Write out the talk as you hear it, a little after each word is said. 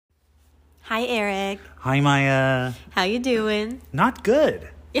Hi, Eric. Hi, Maya. How you doing? Not good.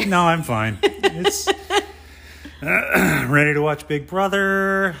 No, I'm fine. It's ready to watch Big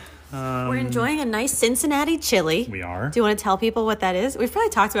Brother. We're enjoying a nice Cincinnati chili. We are. Do you want to tell people what that is? We've probably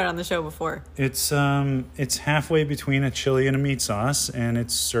talked about it on the show before. It's halfway between a chili and a meat sauce, and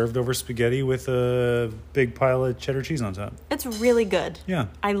it's served over spaghetti with a big pile of cheddar cheese on top. It's really good. Yeah.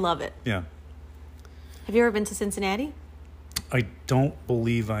 I love it. Yeah. Have you ever been to Cincinnati? I don't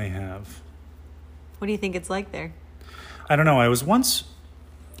believe I have. What do you think it's like there? I don't know. I was once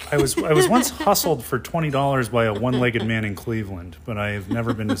hustled for $20 by a one-legged man in Cleveland, but I have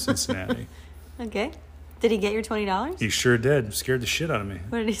never been to Cincinnati. Okay. Did he get your $20? He sure did. Scared the shit out of me.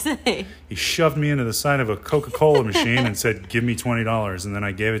 What did he say? He shoved me into the side of a Coca-Cola machine and said, "Give me $20." And then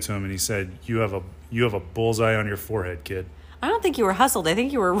I gave it to him, and he said, "You have a bullseye on your forehead, kid." I don't think you were hustled. I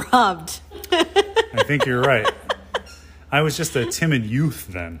think you were robbed. I think you're right. I was just a timid youth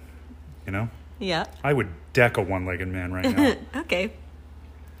then, you know? Yeah. I would deck a one-legged man right now. Okay.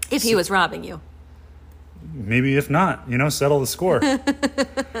 If he was robbing you. Maybe if not, settle the score.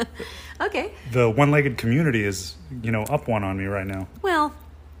 Okay. The one-legged community is, up one on me right now. Well.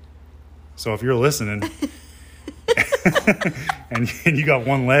 So if you're listening and you got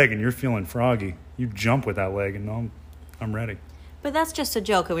one leg and you're feeling froggy, you jump with that leg and I'm ready. But that's just a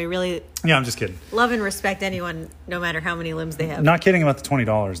joke, and we really... Yeah, I'm just kidding. Love and respect anyone, no matter how many limbs they have. Not kidding about the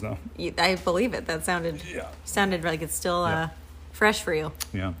 $20, though. I believe it. That sounded like it's still fresh for you.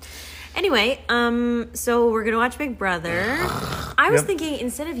 Yeah. Anyway, so we're going to watch Big Brother. I was thinking,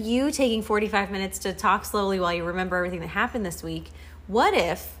 instead of you taking 45 minutes to talk slowly while you remember everything that happened this week, what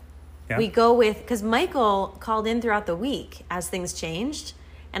if we go with... Because Michael called in throughout the week as things changed.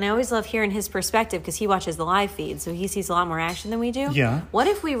 And I always love hearing his perspective because he watches the live feed, so he sees a lot more action than we do. Yeah. What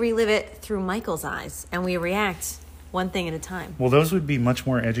if we relive it through Michael's eyes and we react one thing at a time? Well, those would be much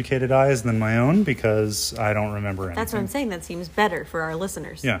more educated eyes than my own because I don't remember anything. That's what I'm saying. That seems better for our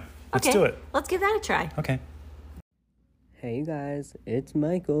listeners. Yeah. Let's do it. Let's give that a try. Okay. Hey, you guys. It's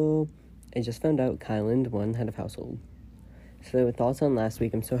Michael. I just found out Kyland won Head of Household. So with thoughts on last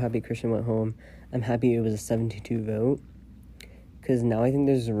week, I'm so happy Christian went home. I'm happy it was a 72 vote. Because now I think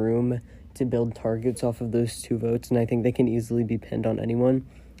there's room to build targets off of those 2 votes, and I think they can easily be pinned on anyone,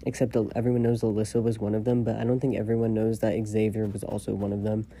 except everyone knows Alyssa was one of them, but I don't think everyone knows that Xavier was also one of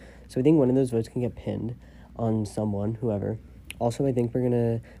them. So I think one of those votes can get pinned on someone, whoever. Also, I think we're going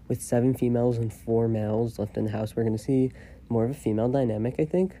to, with 7 females and 4 males left in the house, we're going to see more of a female dynamic, I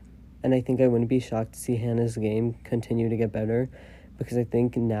think. And I think I wouldn't be shocked to see Hannah's game continue to get better, because I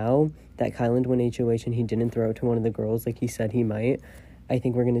think now that Kyland won HOH and he didn't throw it to one of the girls like he said he might, I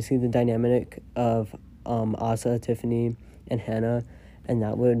think we're going to see the dynamic of Asa, Tiffany, and Hannah, and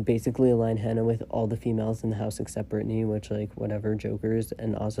that would basically align Hannah with all the females in the house except Brittany, which, whatever, jokers,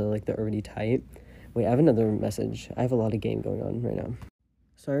 and Asa, they're already tight. Wait, I have another message. I have a lot of game going on right now.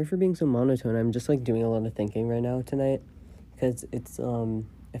 Sorry for being so monotone. I'm just, doing a lot of thinking right now tonight, because it's,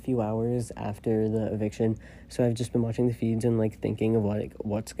 a few hours after the eviction, so I've just been watching the feeds and thinking of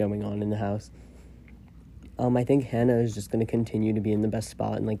what's going on in the house. I think Hannah is just going to continue to be in the best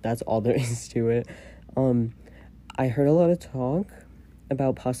spot, and that's all there is to it. I heard a lot of talk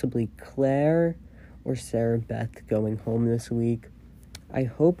about possibly Claire or Sarah Beth going home this week. I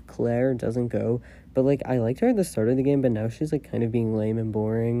hope Claire doesn't go, but I liked her at the start of the game, but now she's kind of being lame and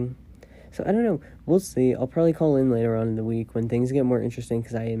boring. So, I don't know. We'll see. I'll probably call in later on in the week when things get more interesting,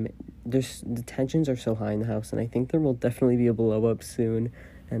 because the tensions are so high in the house, and I think there will definitely be a blow-up soon,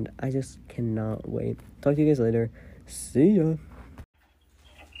 and I just cannot wait. Talk to you guys later. See ya.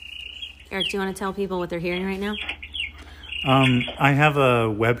 Eric, do you want to tell people what they're hearing right now? I have a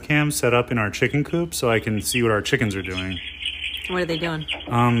webcam set up in our chicken coop so I can see what our chickens are doing. What are they doing?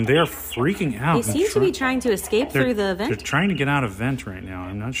 They are freaking out. They seem to be trying to escape through the vent. They're trying to get out of vent right now.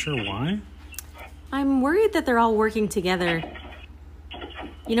 I'm not sure why. I'm worried that they're all working together.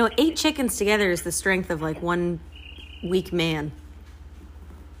 8 chickens together is the strength of one weak man.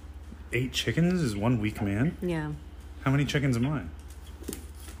 8 chickens is one weak man? Yeah. How many chickens am I?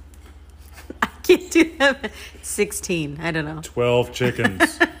 I can't do that. 16. I don't know. 12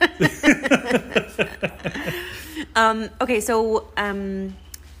 chickens. Okay, so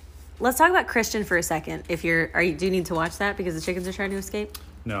let's talk about Christian for a second. Do you need to watch that because the chickens are trying to escape?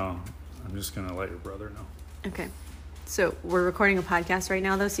 No, I'm just gonna let your brother know. Okay, so we're recording a podcast right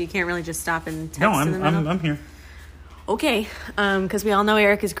now, though, so you can't really just stop and text in the middle. I'm here. Okay, because we all know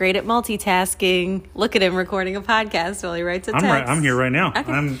Eric is great at multitasking. Look at him recording a podcast while he writes a text. I'm here right now.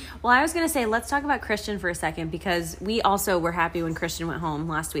 Okay. Well, I was gonna say let's talk about Christian for a second because we also were happy when Christian went home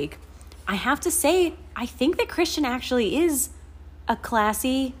last week. I have to say, I think that Christian actually is a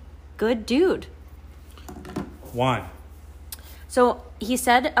classy, good dude. Why? So he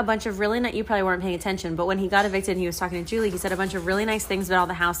said a bunch of really nice, you probably weren't paying attention, but when he got evicted and he was talking to Julie, he said a bunch of really nice things about all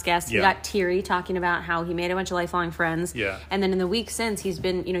the house guests. He got teary talking about how he made a bunch of lifelong friends. Yeah. And then in the week since, he's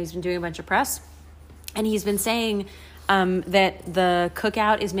been doing a bunch of press, and he's been saying that the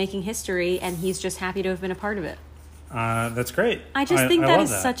cookout is making history, and he's just happy to have been a part of it. That's great. I just think that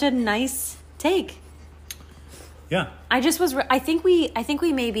is such a nice take. Yeah. I think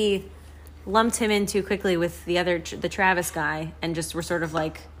we maybe lumped him in too quickly with the Travis guy, and just were sort of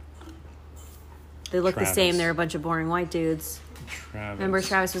like, they look the same. They're a bunch of boring white dudes. Travis. Remember,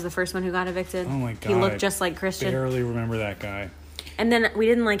 Travis was the first one who got evicted. Oh my God. He looked just like Christian. I barely remember that guy. And then we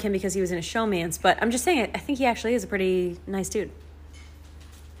didn't like him because he was in a showman's, but I'm just saying, I think he actually is a pretty nice dude.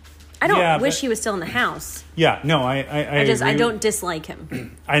 I don't wish he was still in the house. Yeah, no, I don't dislike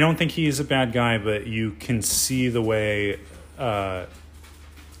him. I don't think he's a bad guy, but you can see the way the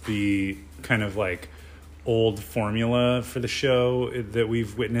kind of like old formula for the show that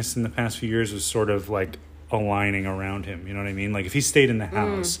we've witnessed in the past few years was sort of like aligning around him. You know what I mean? Like if he stayed in the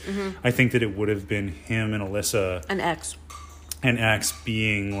house, I think that it would have been him and Alyssa. An ex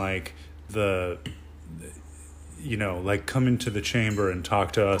being like like come into the chamber and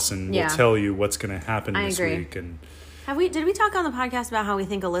talk to us, and we'll tell you what's going to happen this week. And did we talk on the podcast about how we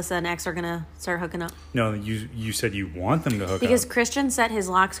think Alyssa and X are going to start hooking up? No, you said you want them to hook up. Because Christian set his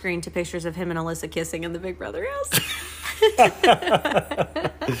lock screen to pictures of him and Alyssa kissing in the Big Brother house.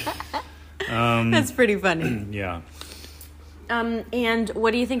 That's pretty funny. Yeah. And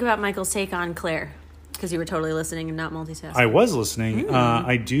what do you think about Michael's take on Claire? Because you were totally listening and not multitasking. I was listening.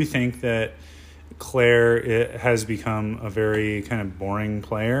 I do think that Claire has become a very kind of boring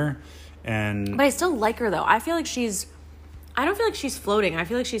player, but I still like her though. I don't feel like she's floating. I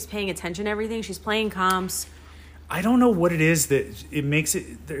feel like she's paying attention to everything. She's playing comps. I don't know what it is that it makes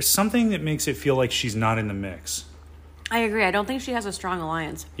it. There's something that makes it feel like she's not in the mix. I agree. I don't think she has a strong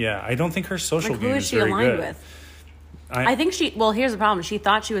alliance. Yeah, I don't think her social game is Who very is she aligned good. with? I think she. Well, here's the problem. She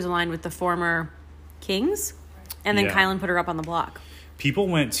thought she was aligned with the former Kings, and then Kylan put her up on the block. People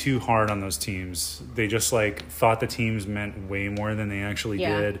went too hard on those teams. They just thought the teams meant way more than they actually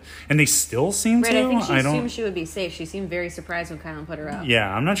did, and they still seem to. I think she assumed she would be safe. She seemed very surprised when Kylan put her up.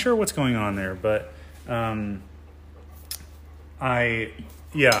 Yeah, I'm not sure what's going on there, but I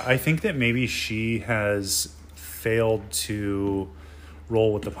think that maybe she has failed to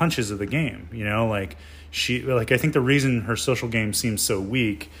roll with the punches of the game. I think the reason her social game seems so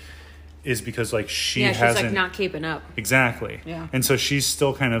weak is because she hasn't, she's not keeping up. Exactly. Yeah. And so she's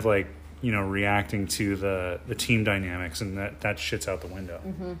still kind of reacting to the team dynamics, and that shit's out the window.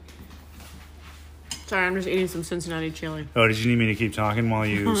 Mm-hmm. Sorry, I'm just eating some Cincinnati chili. Oh, did you need me to keep talking while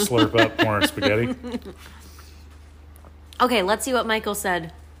you slurp up more spaghetti? Okay, let's see what Michael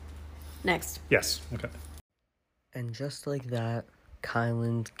said next. Yes. Okay. And just like that,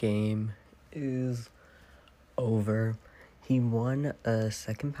 Kylan's game is over. He won a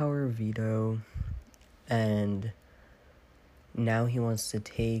second power veto, and now he wants to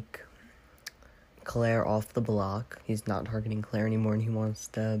take Claire off the block. He's not targeting Claire anymore, and he wants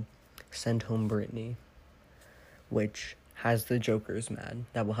to send home Brittany, which has the Jokers mad.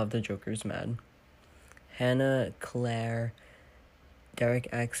 That will have the Jokers mad. Hannah, Claire, Derek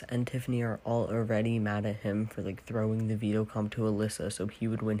X, and Tiffany are all already mad at him for throwing the veto comp to Alyssa, so he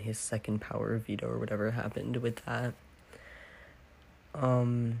would win his second power veto or whatever happened with that.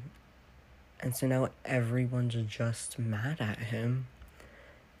 And so now everyone's just mad at him.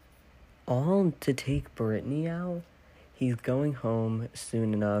 All to take Brittany out. He's going home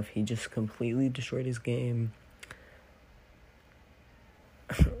soon enough. He just completely destroyed his game.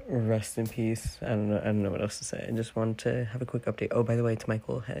 Rest in peace. I don't know what else to say. I just wanted to have a quick update. Oh, by the way, it's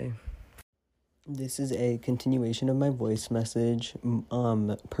Michael. Hey. This is a continuation of my voice message.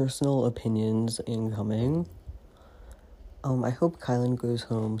 Personal opinions incoming. I hope Kylan goes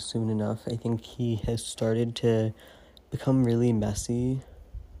home soon enough. I think he has started to become really messy,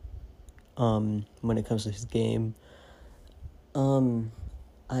 when it comes to his game.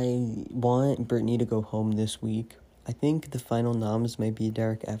 I want Brittany to go home this week. I think the final noms might be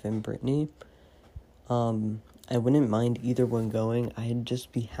Derek F. and Brittany. I wouldn't mind either one going. I'd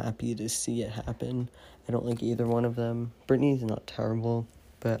just be happy to see it happen. I don't like either one of them. Brittany's not terrible,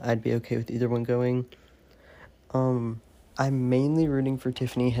 but I'd be okay with either one going. I'm mainly rooting for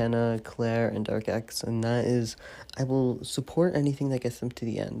Tiffany, Hannah, Claire, and Derek X, and that is, I will support anything that gets them to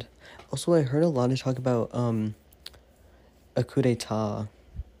the end. Also, I heard a lot of talk about, a coup d'etat.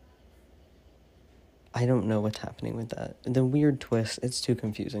 I don't know what's happening with that. The weird twist, it's too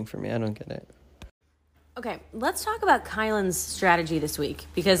confusing for me. I don't get it. Okay, let's talk about Kyland's strategy this week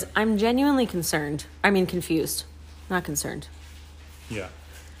because I'm genuinely concerned. I mean, confused, not concerned. Yeah.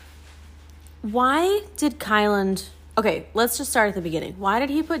 Why did Kyland... Okay, let's just start at the beginning. Why did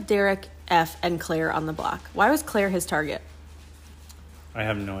he put Derek, F, and Claire on the block? Why was Claire his target? I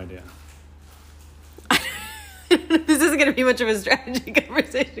have no idea. This isn't going to be much of a strategy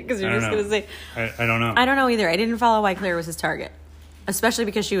conversation because you're just going to say... I don't know. I don't know either. I didn't follow why Claire was his target, especially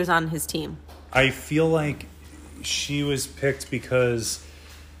because she was on his team. I feel like she was picked because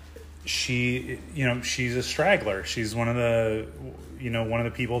she's a straggler. She's one of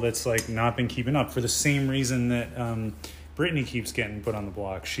the people that's like not been keeping up for the same reason that Brittany keeps getting put on the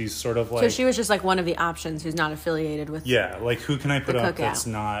block. She's sort of like... So she was just like one of the options who's not affiliated with... Yeah, like who can I put up that's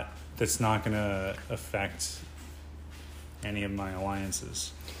not going to affect any of my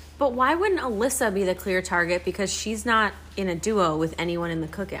alliances. But why wouldn't Alyssa be the clear target? Because she's not in a duo with anyone in the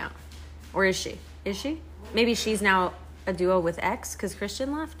cookout. Or is she? Is she? Maybe she's now a duo with X because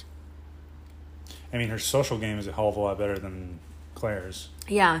Christian left? I mean, her social game is a hell of a lot better than Claire's.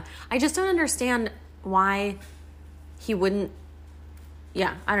 Yeah. I just don't understand why he wouldn't...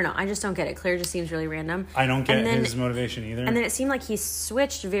 Yeah, I don't know. I just don't get it. Claire just seems really random. I don't get his motivation either. And then it seemed like he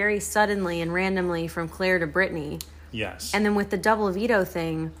switched very suddenly and randomly from Claire to Brittany. Yes. And then with the double veto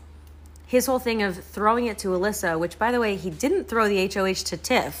thing, his whole thing of throwing it to Alyssa, which, by the way, he didn't throw the HOH to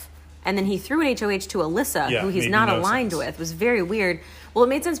Tiff, and then he threw an HOH to Alyssa, who he's not aligned with. It was very weird. Well, it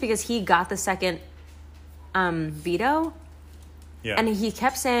made sense because he got the second veto. Yeah. And he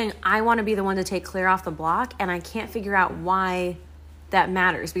kept saying, I want to be the one to take Claire off the block, and I can't figure out why that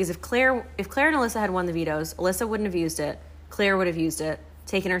matters. Because if Claire and Alyssa had won the vetoes, Alyssa wouldn't have used it, Claire would have used it,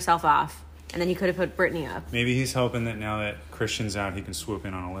 taken herself off, and then he could have put Brittany up. Maybe he's hoping that now that Christian's out, he can swoop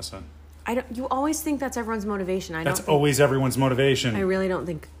in on Alyssa. You always think that's everyone's motivation. That's always everyone's motivation. I really don't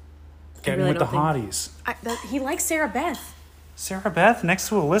think... Getting with the hotties. He likes Sarah Beth. Sarah Beth next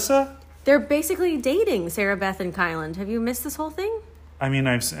to Alyssa? They're basically dating, Sarah Beth and Kyland. Have you missed this whole thing? I mean,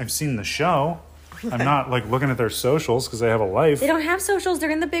 I've seen the show. I'm not like looking at their socials because they have a life. They don't have socials. They're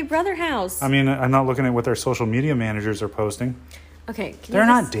in the Big Brother house. I mean, I'm not looking at what their social media managers are posting. Okay. They're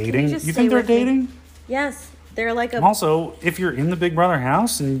not dating. You think they're dating? Yes. They're like a... Also, if you're in the Big Brother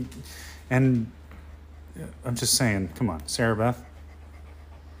house and I'm just saying, come on, Sarah Beth.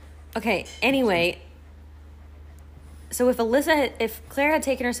 Okay, anyway, so if Claire had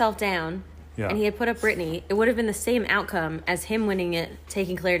taken herself down and he had put up Brittany, it would have been the same outcome as him winning it,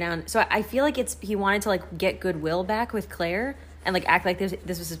 taking Claire down. So I feel like he wanted to like get goodwill back with Claire and like act like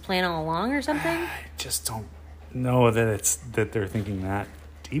this was his plan all along or something. I just don't know that they're thinking that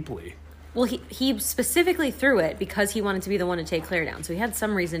deeply. Well, he specifically threw it because he wanted to be the one to take Claire down. So he had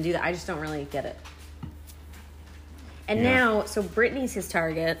some reason to do that. I just don't really get it. And now, so Brittany's his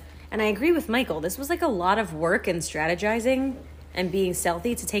target. And I agree with Michael. This was like a lot of work and strategizing and being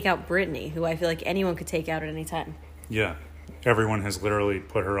stealthy to take out Brittany, who I feel like anyone could take out at any time. Yeah. Everyone has literally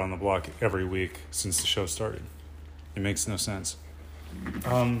put her on the block every week since the show started. It makes no sense.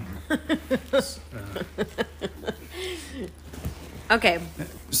 Okay.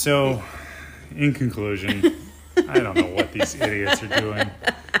 So, in conclusion, I don't know what these idiots are doing.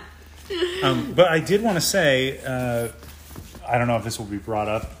 But I did want to say... I don't know if this will be brought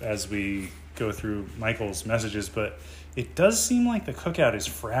up as we go through Michael's messages, but it does seem like the cookout is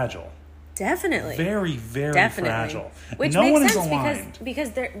fragile. Definitely. Very, very fragile. Which no makes one sense is aligned.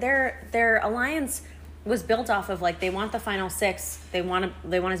 because their alliance was built off of like they want the final six. They want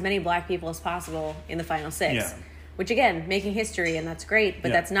as many black people as possible in the final six. Yeah. Which again, making history, and that's great,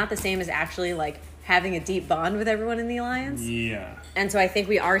 but that's not the same as actually like having a deep bond with everyone in the alliance. Yeah. And so I think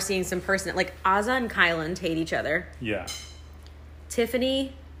we are seeing some person like Azah and Kyland hate each other. Yeah.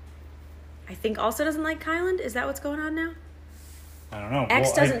 Tiffany, I think, also doesn't like Kyland. Is that what's going on now? I don't know.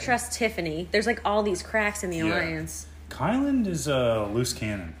 X doesn't trust Tiffany. There's like all these cracks in the alliance. Kyland is a loose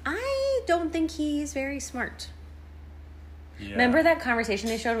cannon. I don't think he's very smart. Yeah. Remember that conversation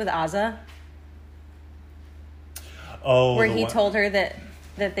they showed with Azah? Oh, where he told her that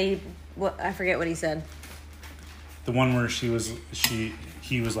they... I forget what he said. The one where he was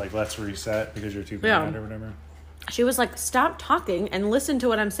like, let's reset because you're too bad or whatever. She was like, stop talking and listen to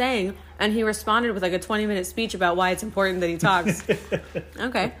what I'm saying. And he responded with like a 20-minute speech about why it's important that he talks.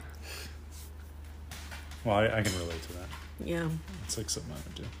 Okay. Well, I can relate to that. Yeah. It's like something I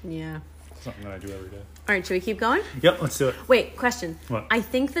would do. Yeah. Something that I do every day. All right, should we keep going? Yep, let's do it. Wait, question. What? I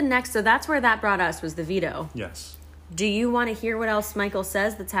think the next... So that's where that brought us was the veto. Yes. Do you want to hear what else Michael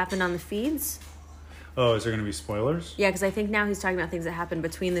says that's happened on the feeds? Oh, is there going to be spoilers? Yeah, because I think now he's talking about things that happened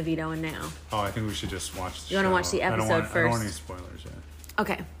between the veto and now. Oh, I think we should just watch the show. You want to watch the episode first? I don't want any spoilers yet.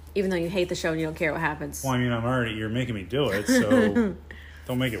 Okay. Even though you hate the show and you don't care what happens. Well, I mean, you're making me do it, so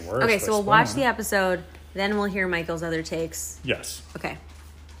don't make it worse. Okay, so we'll watch the episode, then we'll hear Michael's other takes. Yes. Okay.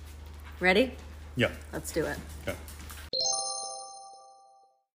 Ready? Yeah. Let's do it. Okay.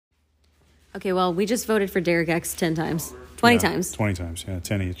 Okay, well, we just voted for Derek X 10 times. 20 times. 20 times, yeah.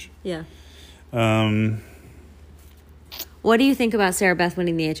 10 each. Yeah. What do you think about Sarah Beth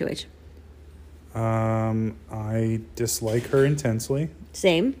winning the HOH? I dislike her intensely.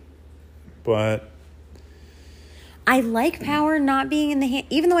 Same. But I like Power not being in the hand.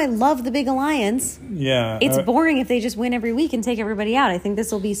 Even though I love the big alliance. Yeah. It's boring if they just win every week and take everybody out. I think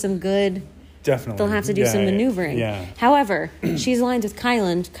this will be some good... Definitely. They'll have to do some maneuvering. Yeah. However, she's aligned with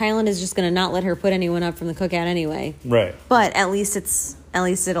Kyland. Kyland is just going to not let her put anyone up from the cookout anyway. Right. But at least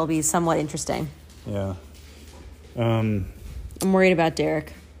it'll be somewhat interesting. Yeah. I'm worried about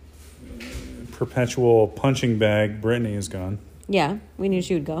Derek. Perpetual punching bag. Brittany is gone. Yeah, we knew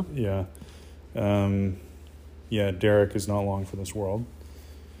she would go. Yeah. Yeah, Derek is not long for this world.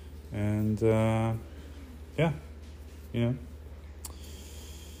 And, yeah. You know.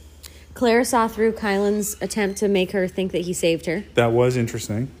 Claire saw through Kyland's attempt to make her think that he saved her. That was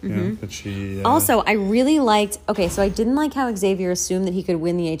interesting. Mm-hmm. Yeah, that she... Also, I really liked... Okay, so I didn't like how Xavier assumed that he could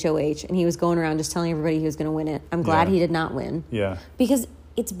win the HOH, and he was going around just telling everybody he was going to win it. I'm glad he did not win. Yeah. Because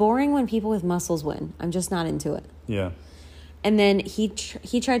it's boring when people with muscles win. I'm just not into it. Yeah. And then he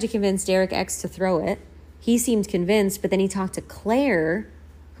tried to convince Derek X to throw it. He seemed convinced, but then he talked to Claire,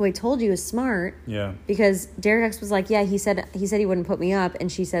 who I told you is smart. Yeah. Because Derek X was like, yeah, he said he wouldn't put me up,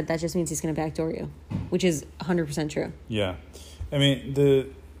 and she said that just means he's going to backdoor you, which is 100% true. Yeah. I mean, the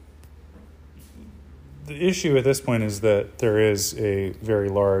issue at this point is that there is a very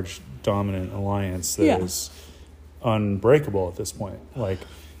large dominant alliance that is unbreakable at this point. Like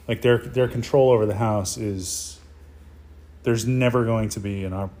their control over the house is... There's never going to be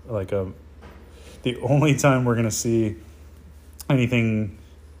the only time we're going to see anything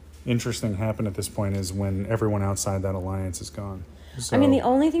interesting happen at this point is when everyone outside that alliance is gone. So, I mean, the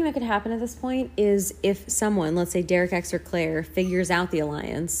only thing that could happen at this point is if someone, let's say Derek X or Claire, figures out the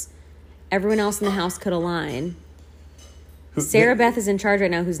alliance, everyone else in the house could align. Sarah Beth is in charge right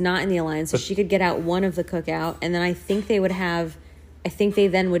now, who's not in the alliance, so she could get out one of the cookout, and then I think they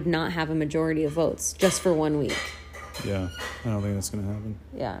then would not have a majority of votes just for 1 week. Yeah, I don't think that's going to happen.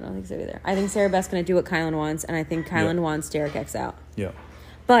 Yeah, I don't think so either. I think Sarah Beth's going to do what Kyland wants, and I think Kyland wants Derek X out. Yeah.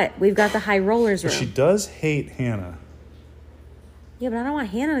 But we've got the high rollers room. But she does hate Hannah. Yeah, but I don't want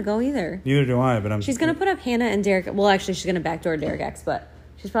Hannah to go either. Neither do I, but She's going to put up Hannah and Derek... Well, actually, she's going to backdoor Derek X, but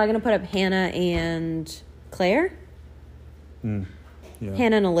she's probably going to put up Hannah and Claire? Yeah.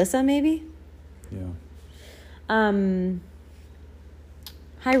 Hannah and Alyssa, maybe? Yeah.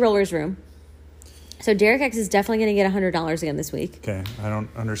 High rollers room. So Derek X is definitely going to get $100 again this week. Okay, I don't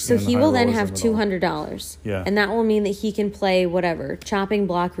understand. So he will then have $200. Yeah. And that will mean that he can play whatever, chopping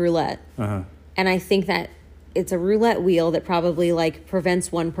block roulette. Uh-huh. And I think that it's a roulette wheel that probably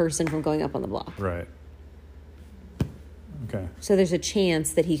prevents one person from going up on the block. Right. Okay. So there's a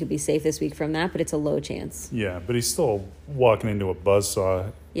chance that he could be safe this week from that, but it's a low chance. Yeah, but he's still walking into a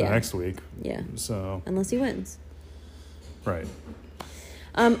buzzsaw the next week. Yeah. So unless he wins. Right.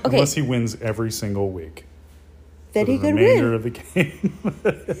 Okay. Unless he wins every single week. Then he could win. Of the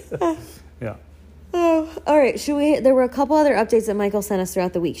game. Yeah. Oh, all right. There were a couple other updates that Michael sent us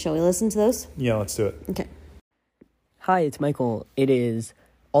throughout the week. Shall we listen to those? Yeah, let's do it. Okay. Hi, it's Michael. It is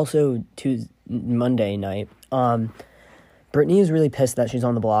also Monday night. Brittany is really pissed that she's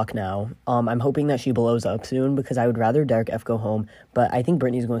on the block now. I'm hoping that she blows up soon because I would rather Derek F go home, but I think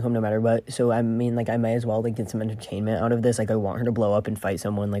Brittany's going home no matter what. So I mean, I may as well get some entertainment out of this. I want her to blow up and fight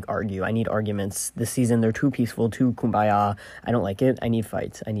someone, argue. I need arguments. This season they're too peaceful, too kumbaya. I don't like it. I need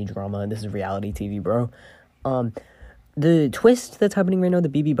fights. I need drama. This is reality TV, bro. The twist that's happening right now, the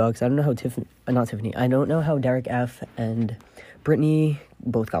BB Bucks. I don't know how I don't know how Derek F and Brittany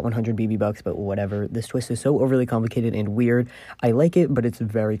both got 100 BB Bucks, but whatever. This twist is so overly complicated and weird. I like it, but it's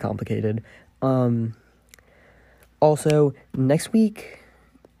very complicated. Also, next week,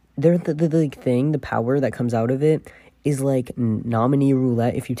 the power that comes out of it is nominee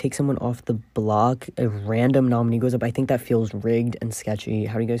roulette. If you take someone off the block, a random nominee goes up. I think that feels rigged and sketchy.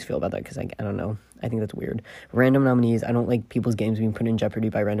 How do you guys feel about that? Because I don't know. I think that's weird. Random nominees, I don't like people's games being put in jeopardy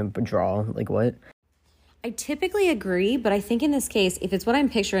by random draw. What? I typically agree, but I think in this case, if it's what I'm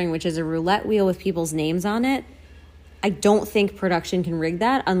picturing, which is a roulette wheel with people's names on it, I don't think production can rig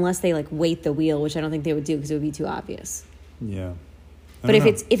that unless they weight the wheel, which I don't think they would do because it would be too obvious. Yeah. But if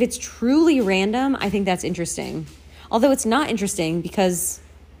it's truly random, I think that's interesting. Although it's not interesting because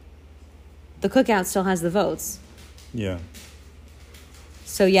the cookout still has the votes. Yeah.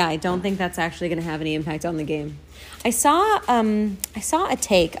 So yeah, I don't think that's actually going to have any impact on the game. I saw a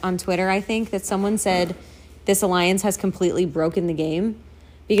take on Twitter, I think, that someone said this alliance has completely broken the game,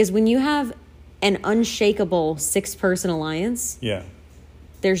 because when you have an unshakable 6-person alliance,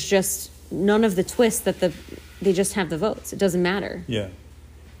 there's just none of the twists that they just have the votes. It doesn't matter. Yeah.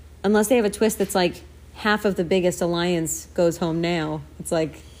 Unless they have a twist that's like half of the biggest alliance goes home now. It's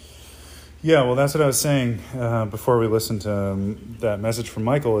like... Yeah, well, that's what I was saying before we listened to that message from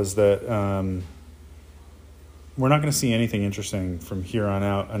Michael, is that we're not going to see anything interesting from here on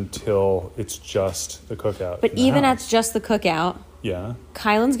out until it's just the cookout. But even at just the cookout,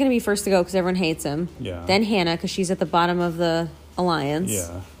 Kylan's going to be first to go because everyone hates him. Yeah. Then Hannah, because she's at the bottom of the alliance.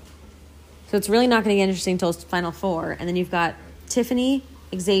 Yeah. So it's really not going to get interesting until it's Final Four. And then you've got Tiffany,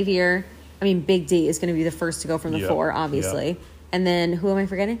 Xavier. I mean, Big D is going to be the first to go from the 4, obviously. Yep. And then, who am I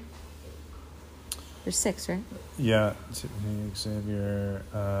forgetting? There's 6, right? Yeah. Xavier.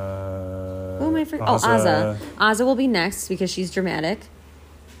 Who am I forgetting? Oh, Azah. Azah will be next because she's dramatic.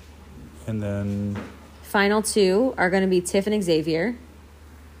 And then... Final 2 are going to be Tiff and Xavier.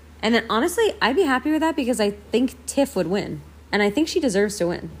 And then, honestly, I'd be happy with that because I think Tiff would win. And I think she deserves to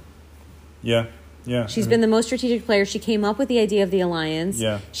win. Yeah. Yeah. She's been the most strategic player. She came up with the idea of the alliance.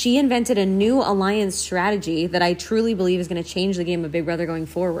 Yeah. She invented a new alliance strategy that I truly believe is going to change the game of Big Brother going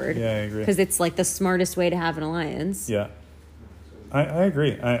forward. Yeah, I agree. Because it's like the smartest way to have an alliance. Yeah. I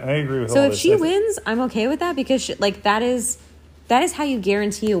agree. I agree with all this. So this. if she wins, I'm okay with that because that is how you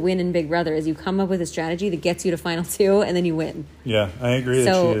guarantee a win in Big Brother, is you come up with a strategy that gets you to Final 2 and then you win. Yeah, I agree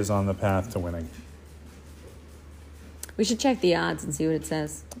that she is on the path to winning. We should check the odds and see what it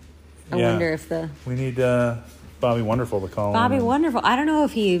says. I wonder if we need Bobby Wonderful to call Bobby Wonderful. I don't know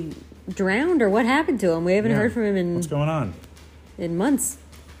if he drowned or what happened to him. We haven't heard from him in... What's going on? In months.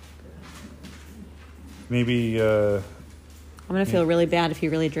 Maybe... I'm going to feel really bad if he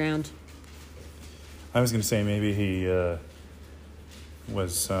really drowned. I was going to say maybe he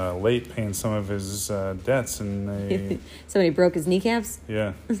was late paying some of his debts and somebody broke his kneecaps?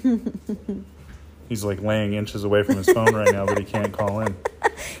 Yeah. He's like laying inches away from his phone right now, but he can't call in.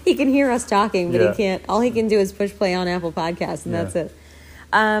 He can hear us talking, but he can't. All he can do is push play on Apple Podcasts, and that's it.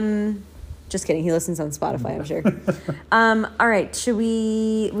 Just kidding. He listens on Spotify, I'm sure. All right.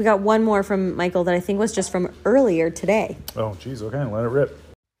 We got one more from Michael that I think was just from earlier today. Oh, geez. Okay. Let it rip.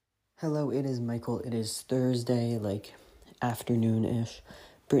 Hello, it is Michael. It is Thursday, like afternoon-ish.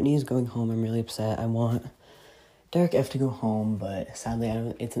 Brittany is going home. I'm really upset. I want Derek F to go home, but sadly,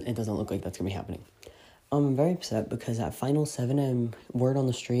 it doesn't look like that's going to be happening. I'm very upset because at Final 7, word on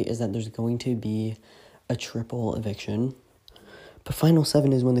the street is that there's going to be a triple eviction. But Final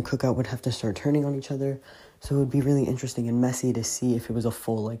 7 is when the cookout would have to start turning on each other. So it would be really interesting and messy to see if it was a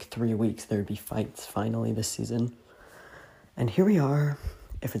full, 3 weeks, there would be fights finally this season. And here we are.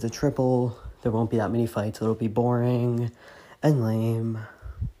 If it's a triple, there won't be that many fights. It'll be boring and lame.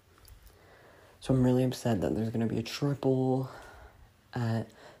 So I'm really upset that there's going to be a triple at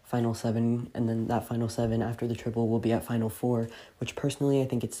Final 7, and then that Final 7 after the triple will be at Final 4, which personally I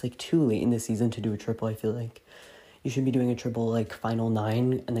think it's too late in the season to do a triple. I feel like you should be doing a triple Final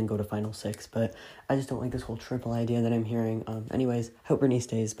 9 and then go to Final 6, but I just don't like this whole triple idea that I'm hearing. Anyways, hope Brittany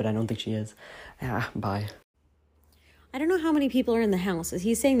stays, but I don't think she is. Bye. I don't know how many people are in the house. Is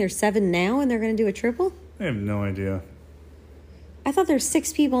he saying there's 7 now and they're going to do a triple? I have no idea. I thought there's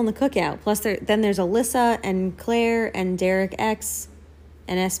 6 people in the cookout. Plus, then there's Alyssa and Claire and Derek X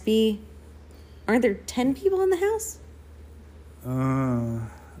and SB. Aren't there 10 people in the house? I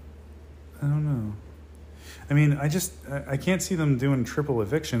don't know. I mean, I can't see them doing triple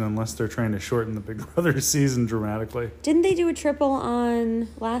eviction unless they're trying to shorten the Big Brother season dramatically. Didn't they do a triple on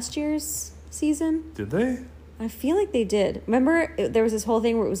last year's season? Did they? I feel like they did. Remember, there was this whole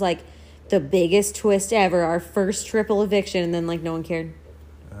thing where it was the biggest twist ever, our first triple eviction, and then no one cared.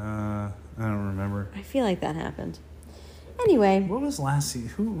 I don't remember. I feel like that happened. Anyway. What was last season?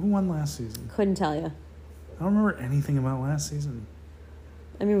 Who won last season? Couldn't tell you. I don't remember anything about last season.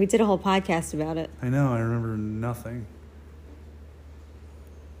 I mean, we did a whole podcast about it. I know, I remember nothing.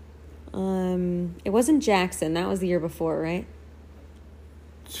 It wasn't Jackson. That was the year before, right?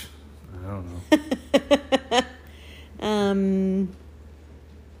 I don't know.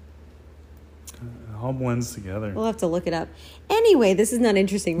 It all blends together. We'll have to look it up. Anyway, this is not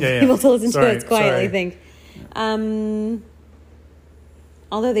interesting for people to listen to us quietly, I think.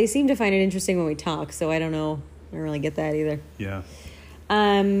 Although they seem to find it interesting when we talk, so I don't know. I don't really get that either. Yeah.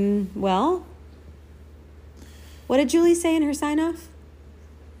 Well, what did Julie say in her sign-off?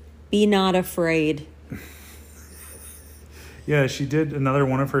 Be not afraid. Yeah, she did another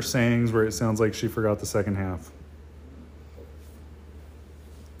one of her sayings where it sounds like she forgot the second half.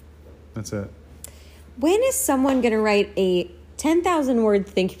 That's it. When is someone going to write a 10,000 word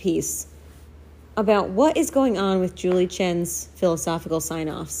think piece about what is going on with Julie Chen's philosophical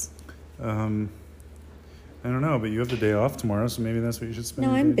sign-offs? I don't know, but you have the day off tomorrow, so maybe that's what you should spend.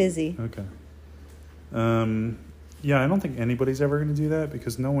 No, I'm busy. Okay. Yeah, I don't think anybody's ever going to do that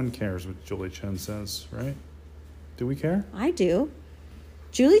because no one cares what Julie Chen says, right? Do we care? I do.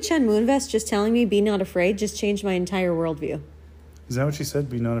 Julie Chen Moonves just telling me be not afraid just changed my entire worldview. Is that what she said?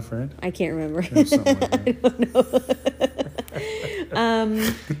 Be not afraid? I can't remember. Like I don't know.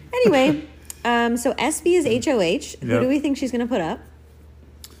 Anyway, so SB is HOH. Who do we think she's going to put up?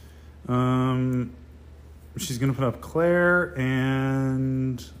 She's going to put up Claire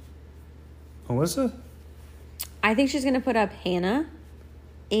and Alyssa? I think she's going to put up Hannah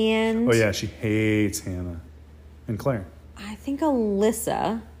and... Oh, yeah, she hates Hannah and Claire. I think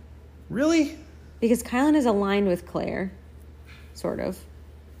Alyssa. Really? Because Kylan is aligned with Claire, sort of.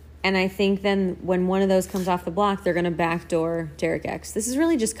 And I think then when one of those comes off the block, they're going to backdoor Derek X. This is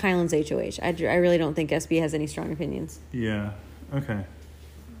really just Kylan's HOH. I really don't think SB has any strong opinions. Yeah, okay.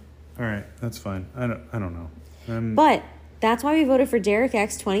 All right, that's fine. I don't know. But that's why we voted for Derek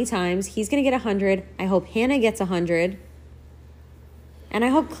X 20 times. He's going to get 100. I hope Hannah gets 100. And I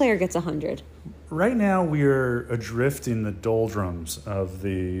hope Claire gets 100. Right now, we're adrift in the doldrums of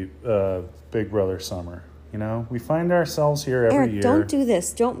the Big Brother summer. You know, we find ourselves here every year. Don't do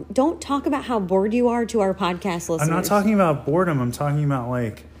this. Don't talk about how bored you are to our podcast listeners. I'm not talking about boredom. I'm talking about,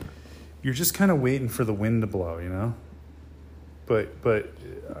 like, you're just kind of waiting for the wind to blow, you know? But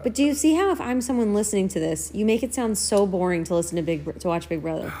do you see how if I'm someone listening to this, you make it sound so boring to listen to watch Big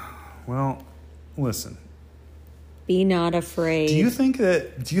Brother? Well, listen. Be not afraid. Do you think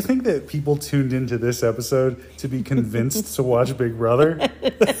that people tuned into this episode to be convinced to watch Big Brother?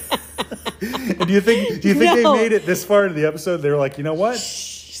 And do you think they made it this far into the episode? They were like, you know what?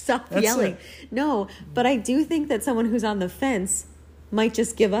 Shh, stop yelling. No, but I do think that someone who's on the fence might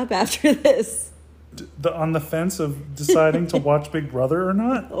just give up after this. On the fence of deciding to watch Big Brother or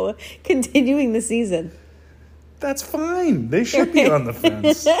not? Oh, continuing the season. That's fine. They should be on the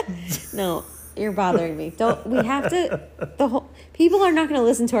fence. No, you're bothering me. We have to. People are not going to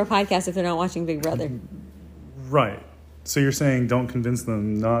listen to our podcast if they're not watching Big Brother. Right. So you're saying don't convince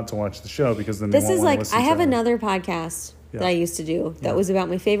them not to watch the show because then they won't want to listen to it. I have another podcast that I used to do that was about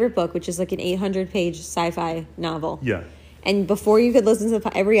my favorite book, which is like an 800-page sci-fi novel. Yeah. And before you could listen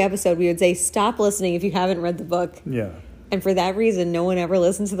to every episode, we would say, stop listening if you haven't read the book. Yeah. And for that reason, no one ever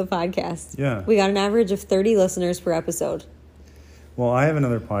listened to the podcast. Yeah. We got an average of 30 listeners per episode. Well, I have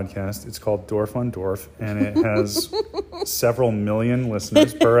another podcast. It's called Dorf on Dorf, and it has several million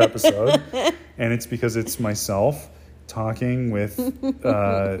listeners per episode. And it's because it's myself talking with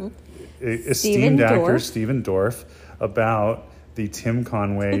esteemed actor Stephen Dorff about the Tim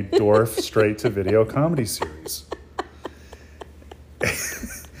Conway Dorff straight-to-video comedy series.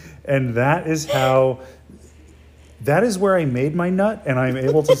 And that is where I made my nut, and I'm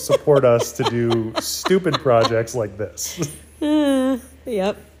able to support us to do stupid projects like this.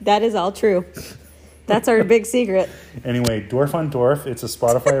 Yep, that is all true. That's our big secret. Anyway, Dorf on Dorf, it's a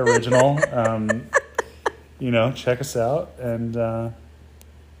Spotify original. Check us out. And,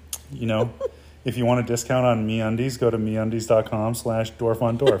 if you want a discount on MeUndies, go to MeUndies.com/Dorf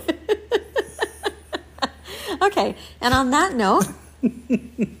on Dorf. Okay, and on that note,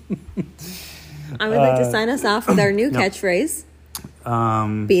 I would like to sign us off with our new catchphrase.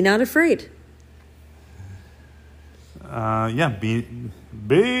 Be not afraid.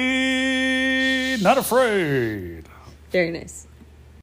 Be not afraid. Very nice.